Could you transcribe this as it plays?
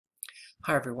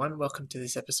Hi everyone, welcome to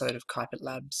this episode of Keipert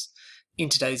Labs. In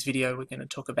today's video we're going to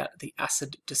talk about the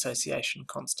acid dissociation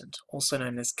constant, also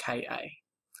known as Ka.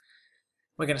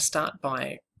 We're going to start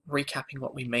by recapping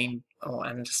what we mean or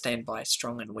understand by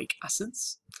strong and weak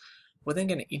acids. We're then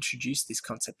going to introduce this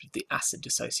concept of the acid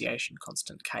dissociation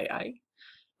constant Ka.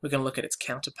 We're going to look at its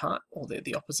counterpart, or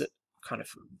the opposite kind of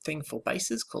thing for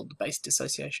bases, called the base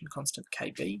dissociation constant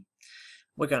Kb.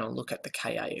 We're going to look at the Ka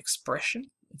expression,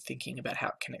 thinking about how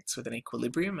it connects with an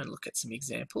equilibrium, and look at some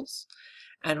examples,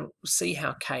 and see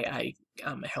how Ka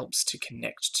helps to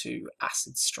connect to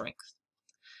acid strength.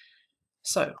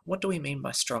 So, what do we mean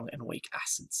by strong and weak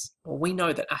acids? Well, we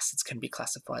know that acids can be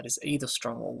classified as either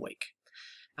strong or weak.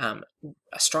 A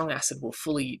strong acid will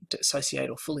fully dissociate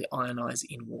or fully ionize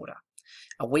in water.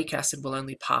 A weak acid will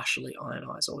only partially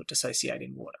ionize or dissociate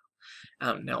in water.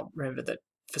 Now, remember that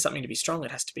for something to be strong,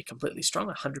 it has to be completely strong,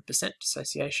 100%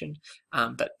 dissociation,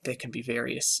 but there can be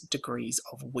various degrees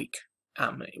of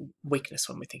weakness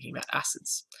when we're thinking about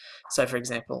acids. So, for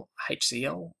example,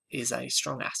 HCl is a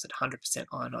strong acid, 100%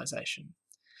 ionization,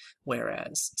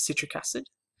 whereas citric acid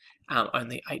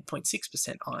only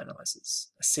 8.6% ionizes.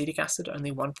 Acetic acid only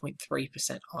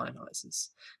 1.3% ionizes.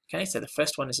 Okay, so the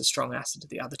first one is a strong acid,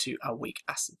 the other two are weak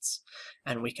acids.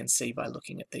 And we can see by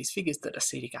looking at these figures that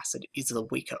acetic acid is the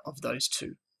weaker of those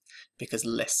two, because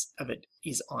less of it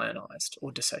is ionized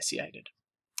or dissociated.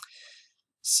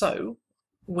 So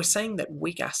we're saying that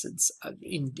weak acids,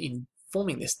 in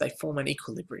forming this, they form an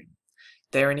equilibrium.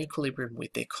 They're in equilibrium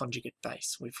with their conjugate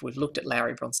base. We've looked at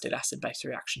Lowry-Bronsted acid-base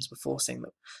reactions before, saying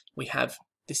that we have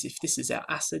this, if this is our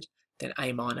acid, then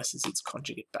A- is its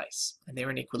conjugate base, and they're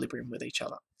in equilibrium with each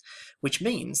other, which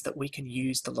means that we can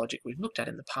use the logic we've looked at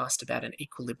in the past about an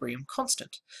equilibrium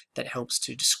constant that helps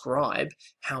to describe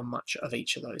how much of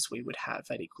each of those we would have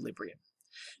at equilibrium.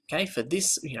 Okay, for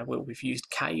this, we've used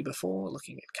K before,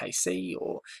 looking at Kc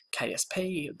or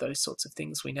Ksp, those sorts of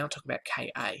things. We now talk about Ka,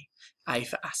 A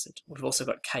for acid. We've also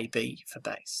got Kb for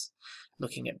base,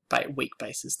 looking at weak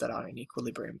bases that are in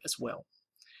equilibrium as well.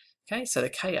 Okay, so the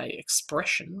Ka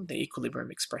expression, the equilibrium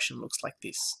expression, looks like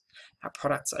this. Our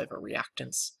products over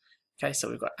reactants. Okay, so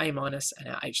we've got A- and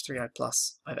our H3O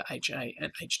plus over HA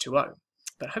and H2O.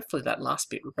 But hopefully that last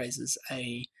bit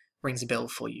rings a bell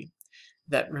for you.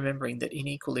 That remembering that in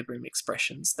equilibrium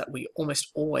expressions that we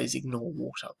almost always ignore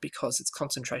water because its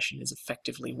concentration is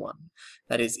effectively 1.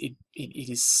 That is, it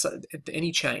is so,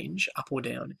 any change up or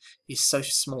down is so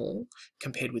small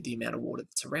compared with the amount of water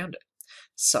that's around it.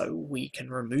 So we can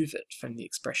remove it from the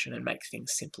expression and make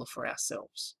things simpler for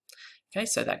ourselves. Okay,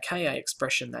 so that Ka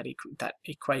expression, that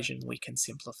equation, we can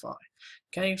simplify.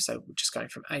 Okay, so we're just going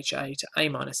from HA to A-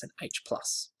 and H+.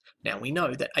 Now we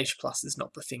know that H+ is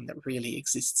not the thing that really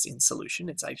exists in solution,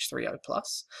 it's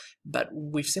H3O+, but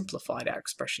we've simplified our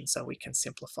expression so we can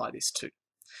simplify this too.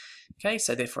 Okay,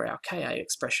 so therefore our Ka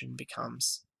expression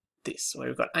becomes this, where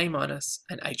we've got A-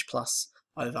 and H+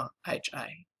 over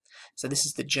HA. So this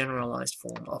is the generalized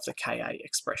form of the Ka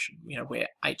expression, where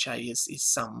HA is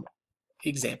some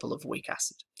example of weak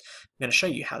acid. I'm going to show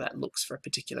you how that looks for a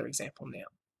particular example now.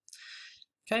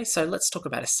 Okay, so let's talk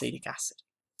about acetic acid.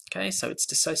 Okay, so it's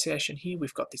dissociation here.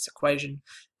 We've got this equation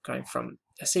going from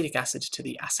acetic acid to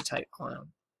the acetate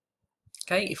ion.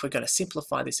 Okay, if we're going to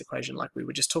simplify this equation like we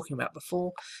were just talking about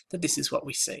before, then this is what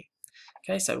we see.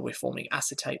 Okay, so we're forming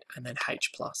acetate and then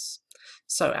H+.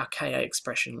 So our Ka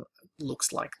expression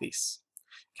looks like this.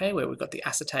 Okay, where we've got the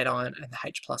acetate ion and the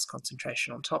H+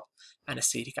 concentration on top and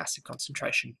acetic acid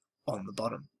concentration on the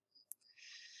bottom.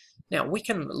 Now we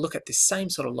can look at this same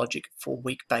sort of logic for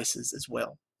weak bases as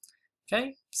well.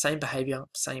 Okay, same behavior,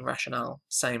 same rationale,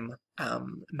 same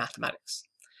mathematics.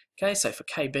 Okay, so for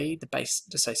Kb, the base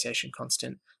dissociation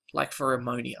constant, like for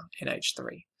ammonia,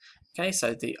 NH3. Okay,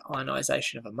 so the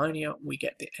ionization of ammonia, we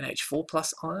get the NH4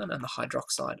 plus ion and the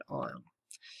hydroxide ion.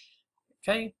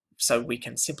 Okay, so we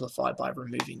can simplify by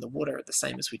removing the water the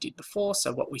same as we did before.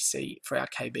 So what we see for our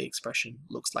Kb expression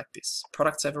looks like this.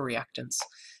 Products over reactants.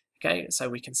 Okay, so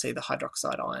we can see the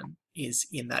hydroxide ion is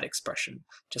in that expression,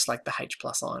 just like the H+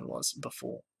 ion was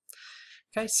before.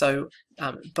 Okay, so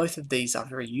both of these are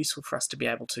very useful for us to be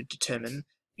able to determine,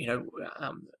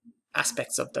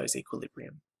 aspects of those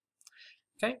equilibrium.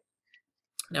 Okay,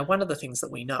 now one of the things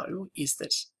that we know is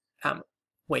that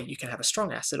where you can have a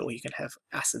strong acid or you can have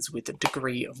acids with a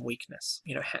degree of weakness,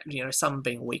 some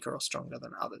being weaker or stronger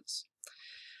than others.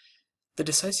 The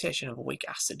dissociation of a weak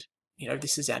acid,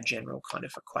 this is our general kind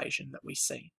of equation that we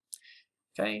see.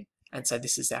 Okay, and so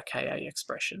this is our Ka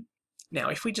expression. Now,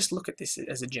 if we just look at this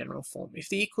as a general form, if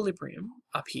the equilibrium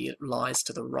up here lies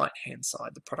to the right-hand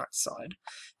side, the product side,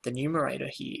 the numerator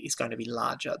here is going to be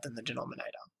larger than the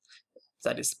denominator.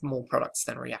 that is more products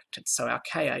than reactants. So our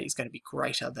Ka is going to be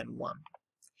greater than 1.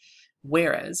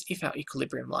 Whereas if our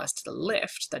equilibrium lies to the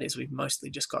left, that is, we've mostly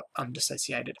just got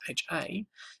undissociated Ha,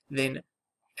 then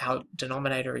our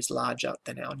denominator is larger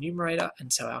than our numerator,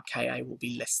 and so our Ka will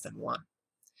be less than 1.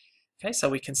 Okay, so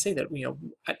we can see that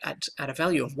at a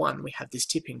value of 1, we have this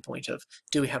tipping point of,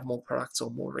 do we have more products or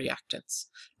more reactants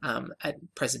at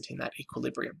present in that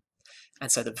equilibrium?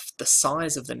 And so the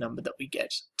size of the number that we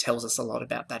get tells us a lot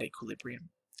about that equilibrium,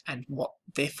 and what,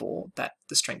 therefore, that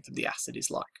the strength of the acid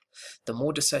is like. The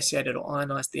more dissociated or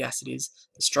ionized the acid is,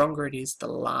 the stronger it is, the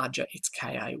larger its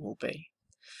Ka will be.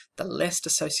 The less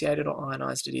dissociated or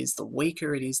ionized it is, the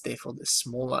weaker it is, therefore the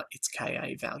smaller its Ka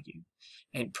value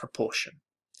in proportion.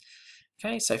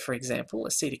 Okay, so for example,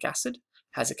 acetic acid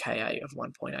has a Ka of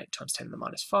 1.8 times 10 to the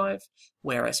minus 5,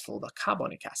 whereas for the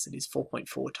carbonic acid is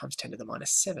 4.4 times 10 to the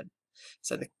minus 7.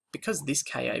 So because this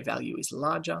Ka value is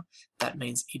larger, that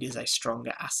means it is a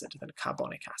stronger acid than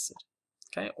carbonic acid.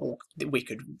 Okay, or we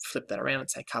could flip that around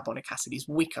and say carbonic acid is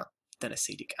weaker than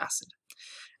acetic acid.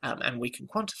 And we can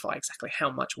quantify exactly how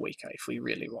much weaker if we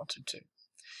really wanted to.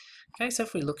 Okay, so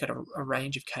if we look at a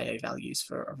range of Ka values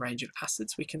for a range of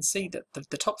acids, we can see that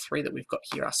the top 3 that we've got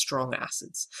here are strong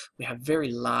acids. We have very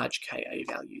large Ka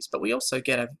values, but we also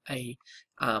get they're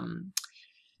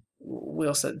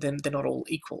not all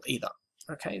equal either.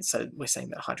 Okay, so we're saying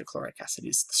that hydrochloric acid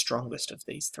is the strongest of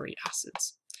these 3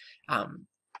 acids.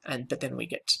 But then we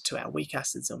get to our weak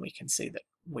acids, and we can see that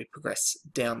we progress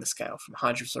down the scale from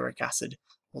hydrofluoric acid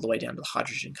all the way down to the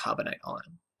hydrogen carbonate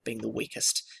ion, being the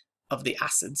weakest of the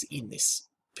acids in this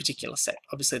particular set.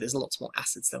 Obviously there's lots more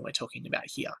acids than we're talking about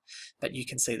here, but you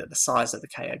can see that the size of the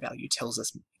Ka value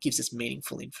gives us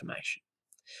meaningful information.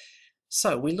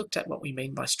 So we looked at what we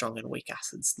mean by strong and weak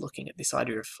acids, looking at this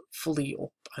idea of fully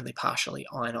or only partially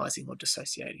ionizing or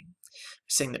dissociating. We're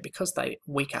seeing that because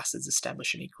weak acids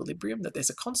establish an equilibrium, that there's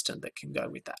a constant that can go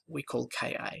with that we call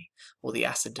Ka, or the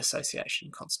acid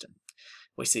dissociation constant.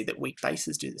 We see that weak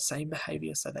bases do the same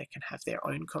behavior, so they can have their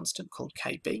own constant called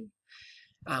Kb.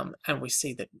 And we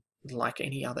see that, like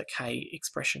any other K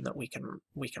expression, that we can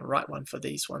write one for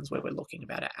these ones where we're looking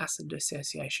about our acid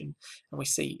dissociation, and we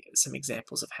see some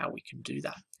examples of how we can do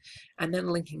that. And then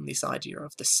linking this idea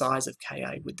of the size of Ka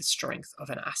with the strength of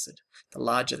an acid. The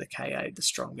larger the Ka, the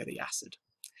stronger the acid.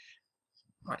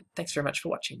 All right, thanks very much for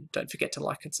watching. Don't forget to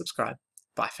like and subscribe.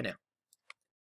 Bye for now.